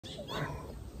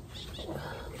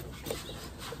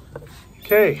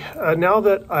Okay, now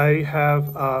that I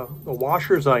have the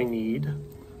washers I need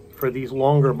for these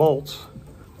longer bolts,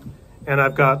 and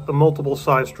I've got the multiple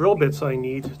size drill bits I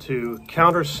need to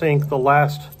countersink the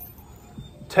last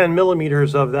 10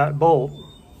 millimeters of that bolt,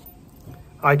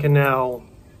 I can now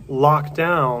lock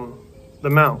down the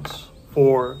mounts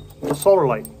for the solar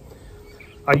light.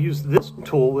 I use this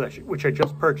tool, which I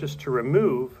just purchased, to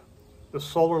remove the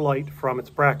solar light from its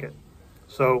bracket.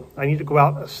 So I need to go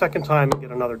out a second time and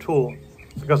get another tool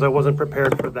because I wasn't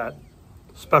prepared for that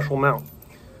special mount.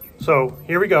 So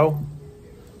here we go.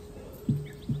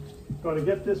 Got to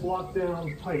get this locked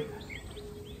down tight.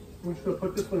 I'm just going to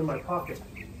put this one in my pocket.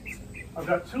 I've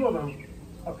got two of them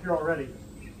up here already.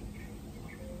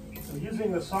 I'm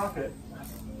using the socket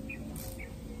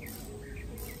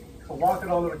to lock it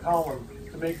onto the column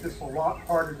to make this a lot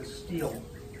harder to steal.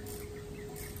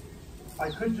 I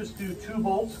could just do 2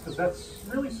 bolts because that's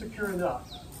really secure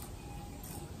enough.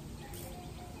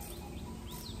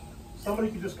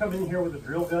 Somebody could just come in here with a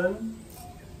drill gun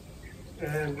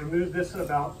and remove this in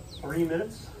about 3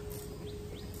 minutes.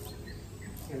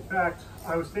 In fact,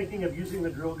 I was thinking of using the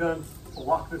drill gun to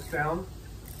lock this down,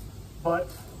 but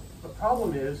the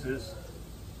problem is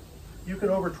you can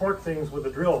over torque things with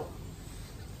a drill.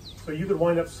 So you could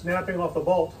wind up snapping off the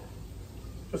bolt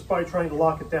just by trying to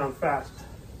lock it down fast.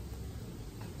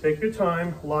 Take your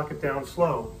time, lock it down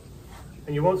slow,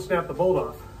 and you won't snap the bolt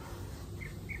off.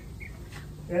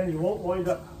 And you won't wind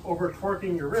up over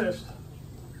torquing your wrist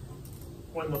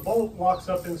when the bolt locks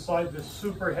up inside this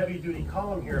super heavy duty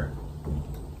column here.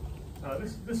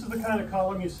 This is the kind of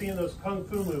column you see in those Kung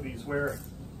Fu movies where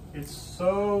it's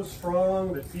so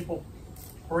strong that people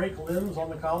break limbs on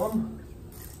the column.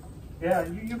 Yeah,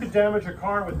 you could damage a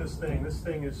car with this thing. This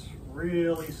thing is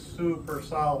really super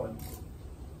solid.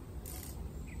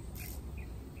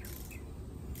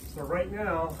 So right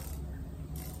now,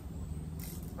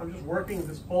 I'm just working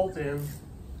this bolt in,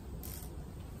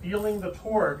 feeling the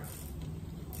torque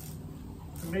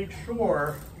to make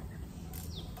sure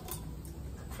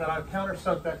that I've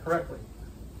countersunk that correctly.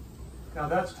 Now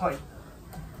that's tight.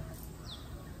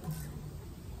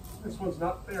 This one's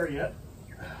not there yet.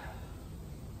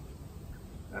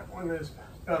 That one is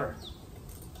better.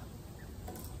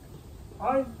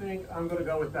 I think I'm going to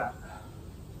go with that.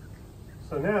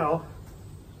 So now,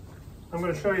 I'm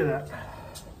going to show you that.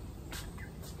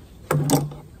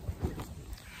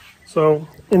 So,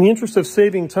 in the interest of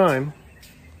saving time,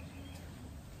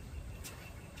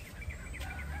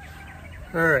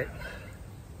 all right.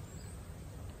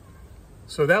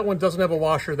 So that one doesn't have a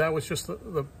washer. That was just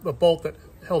the bolt that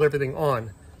held everything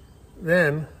on.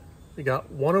 Then we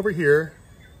got one over here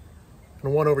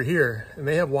and one over here, and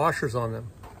they have washers on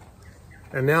them.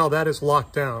 And now that is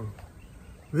locked down.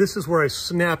 This is where I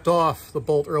snapped off the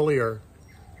bolt earlier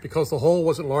because the hole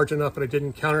wasn't large enough and I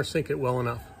didn't countersink it well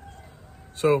enough.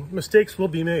 So mistakes will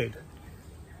be made.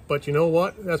 But you know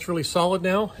what? That's really solid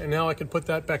now, and now I can put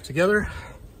that back together.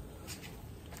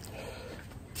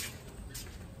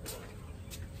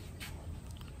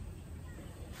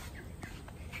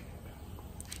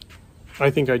 I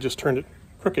think I just turned it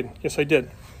crooked. Yes, I did.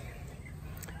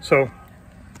 So,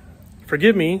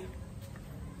 forgive me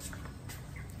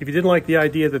if you didn't like the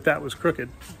idea that that was crooked.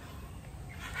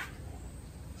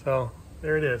 So,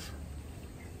 there it is.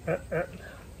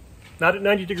 Not at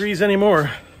 90 degrees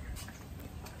anymore.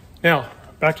 Now,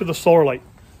 back to the solar light.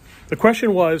 The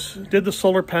question was, did the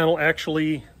solar panel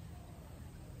actually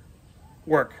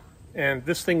work? And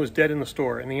this thing was dead in the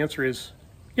store. And the answer is,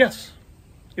 yes,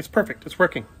 it's perfect, it's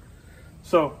working.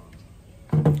 So,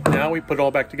 now we put it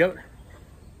all back together.